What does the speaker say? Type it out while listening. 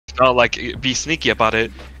they'll like be sneaky about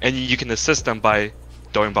it, and you can assist them by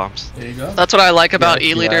throwing bombs. There you go. That's what I like about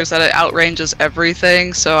E-leaders, that it outranges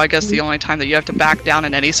everything. So I guess the only time that you have to back down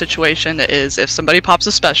in any situation is if somebody pops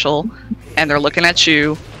a special and they're looking at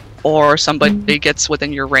you, or somebody gets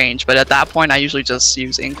within your range. But at that point, I usually just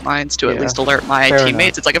use ink mines to at least alert my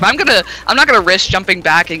teammates. It's like if I'm not gonna risk jumping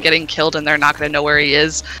back and getting killed, and they're not gonna know where he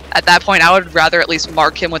is. At that point, I would rather at least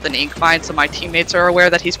mark him with an ink mine so my teammates are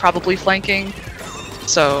aware that he's probably flanking.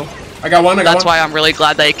 So I got one. That's why I'm really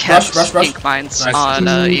glad they kept ink mines on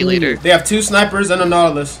E-leader. They have 2 snipers and a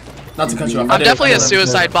Nautilus. Not to cut you off. I'm definitely a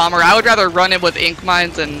suicide bomber. I would rather run in with ink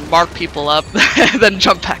mines and mark people up than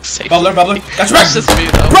jump back safe. Bubbler. That's right. That's just me,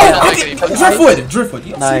 though. Bro, Driftwood.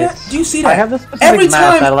 You see that? Do you see that? I have this specific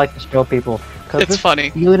map that I like to show people. It's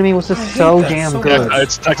funny. E-leader was just so damn good. I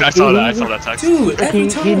saw that text.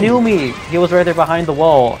 Dude, he knew me. He was right there behind the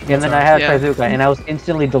wall, and then I had Kaizuka, and I was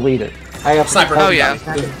instantly deleted. I have sniper. Oh yeah.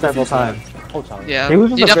 Several times. Yeah. He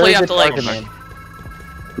was You definitely have to like.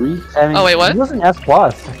 I mean, oh wait, what? He was an S+.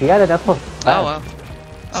 He had an S+. Oh wow.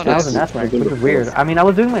 Oh, that was an S rank, which is weird. I mean, I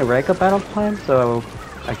was doing my rank up battle time, so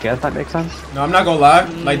I guess that makes sense. No, I'm not gonna lie.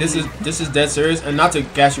 Like this is dead serious, and not to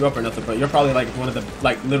gas you up or nothing, but you're probably like one of the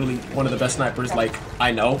literally one of the best snipers like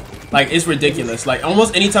I know. Like it's ridiculous. Like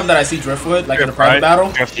almost anytime that I see Driftwood like in a private battle,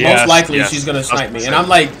 most likely she's gonna snipe me, and I'm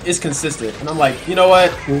like it's consistent, and I'm like you know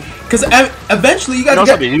what? Because eventually you gotta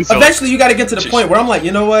get to the point where I'm like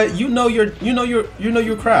you know what? You know your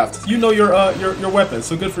craft, you know your weapon,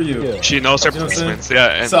 so good for you. Yeah. She knows her placements,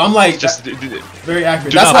 and so I'm like just very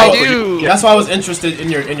accurate. That's why I was interested in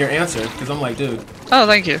your answer, because I'm like, dude. Oh,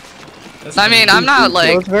 thank you. I mean, I'm not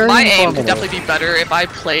like my aim could definitely be better if I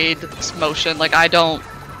played motion. Like I don't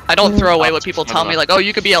throw away what people tell me. Like, oh,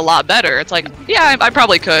 you could be a lot better. It's like, yeah, I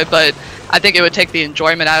probably could, but I think it would take the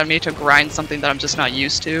enjoyment out of me to grind something that I'm just not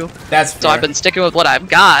used to. That's fair. So I've been sticking with what I've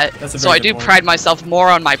got. So I do point. pride myself more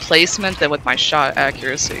on my placement than with my shot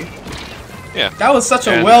accuracy. Yeah. That was such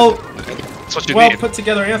a well put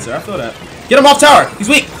together answer. I feel that. Get him off tower. He's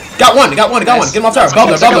weak. Got one. Get him off tower.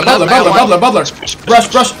 Bubbler.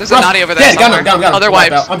 Brush. There's a naughty over there. Got him. Other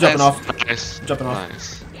wipes. I'm jumping off. Nice. Jumping off.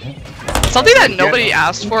 Nice. Something that nobody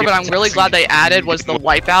asked for, but I'm really glad they added was the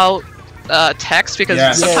wipeout text,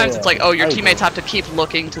 because sometimes it's like, oh, your teammates have to keep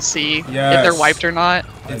looking to see if they're wiped or not.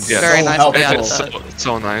 It's very nice. It's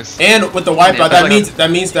so nice. And with the wipeout,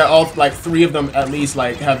 that means that all like 3 of them at least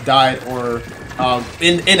like have died or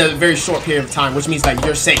in a very short period of time, which means that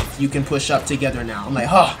you're safe. You can push up together now. I'm like,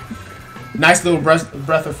 huh. Nice little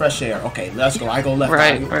breath of fresh air. Okay, let's go. I go left.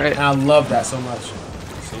 Right. And I love that so much.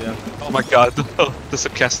 So yeah. Oh my god, the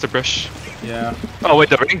subcaster brush. Yeah. Oh wait,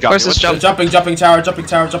 the ring got Where's this jump? Jumping tower. I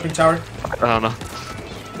don't know.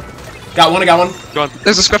 Got one. Go on.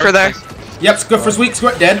 There's a squiffer there. Yep, squiffer, sweet,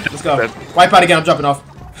 squirt, dead. Let's go. Wipe out again, I'm jumping off.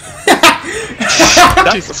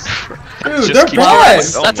 Jesus Christ. Dude, they're bad.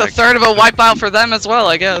 That's a third of a wipeout for them as well,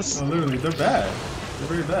 I guess. Oh, literally, they're bad. They're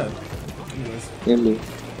very bad. Anyways.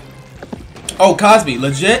 Oh, Cosby,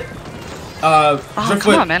 legit. Driftwood,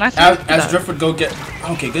 come on, man. as Driftwood go get.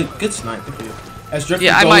 Okay, good snipe. Good for you. As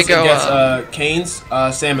Driftwood goes I might go, and gets Kane's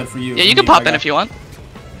salmon for you. Yeah, you can pop in if you want.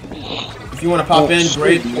 If you want to pop in,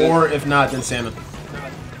 great. Or if not, then salmon.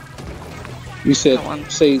 You said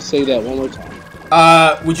say that one more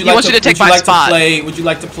time. Would you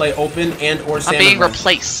like to play open and or salmon? I'm being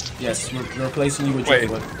replaced. Yes, we're replacing you with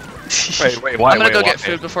Driftwood. Wait, why? I'm gonna go get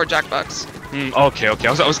food before Jackbox. Okay. I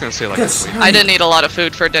was gonna say like. I didn't eat a lot of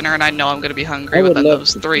food for dinner, and I know I'm gonna be hungry within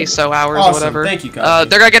those 3 hours or whatever. Thank you, guys.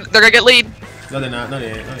 They're gonna get lead. No, they're not. No,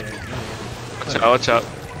 they ain't. Watch out.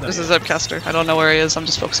 This is Zipcaster. I don't know where he is. I'm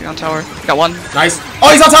just focusing on tower. Got one. Nice. Oh,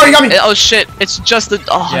 he's on tower. He got me. Oh shit! It's just the.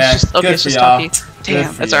 Oh, yeah, it's just, okay. It's just Taki.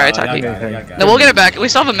 Damn, that's alright, Taki. No, we'll get it back. We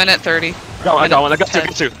still have a minute 30. I got one. I got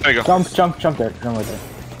two. There you go. Jump there. Jump right there.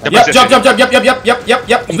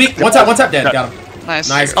 Yep. Weak. One tap, dead. Got him.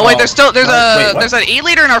 Nice. Oh wait, there's an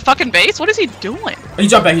E-leader in our fucking base. What is he doing? He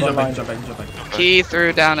jumped back. He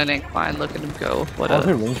threw down an ink mine. Look at him go. What a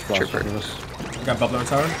trooper. Got bubbler on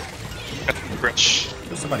tower. Rich.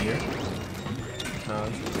 There's somebody here.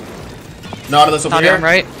 Nautilus over here.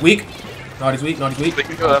 Right. Weak. Naughty's weak. One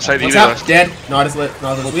tap, dead. Nautilus lit.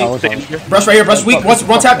 Nautilus weak. Brush right here. Brush weak.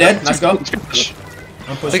 One tap, dead. Let's go.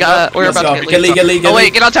 We're about to get lead. Oh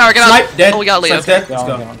wait, get on tower. Get on. Snipe, dead. Oh, we got lead. Okay. Dead. Let's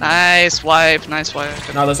go. Nice wipe.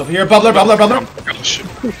 Nautilus over here. Bubbler.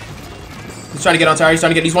 He's trying to get on tower. He's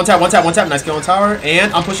one tap. Nice kill on tower.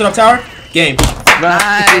 And I'm pushing up tower. Game.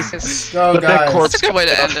 Nice. Go, guys. That's a good way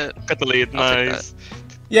to end it. Got the lead. Nice.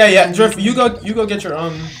 Yeah. Drift, you go get your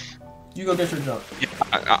jump.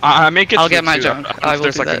 I make it. I'll get my jump. I will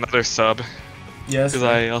There's do like that. another sub. Yes.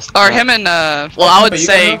 Or him and well, I would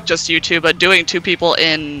say just you two, but doing 2 people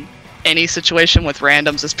in any situation with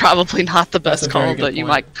randoms is probably not the best call, but you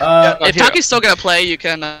might. If Taki's still gonna play, you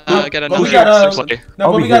can get another. We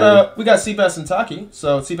got Seabass and Taki,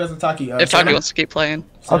 so Seabass and Taki. If Taki wants to keep playing,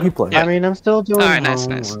 I'll keep playing. I mean, I'm still doing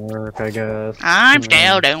homework, I guess. I'm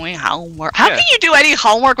still doing homework. How can you do any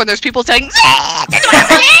homework when there's people saying?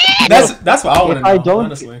 That's what I want to know. I don't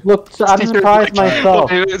honestly. Look. So I'm surprised myself.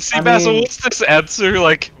 Seabass, what's this answer?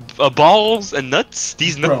 Like balls and nuts?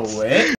 These nuts. Bro, what?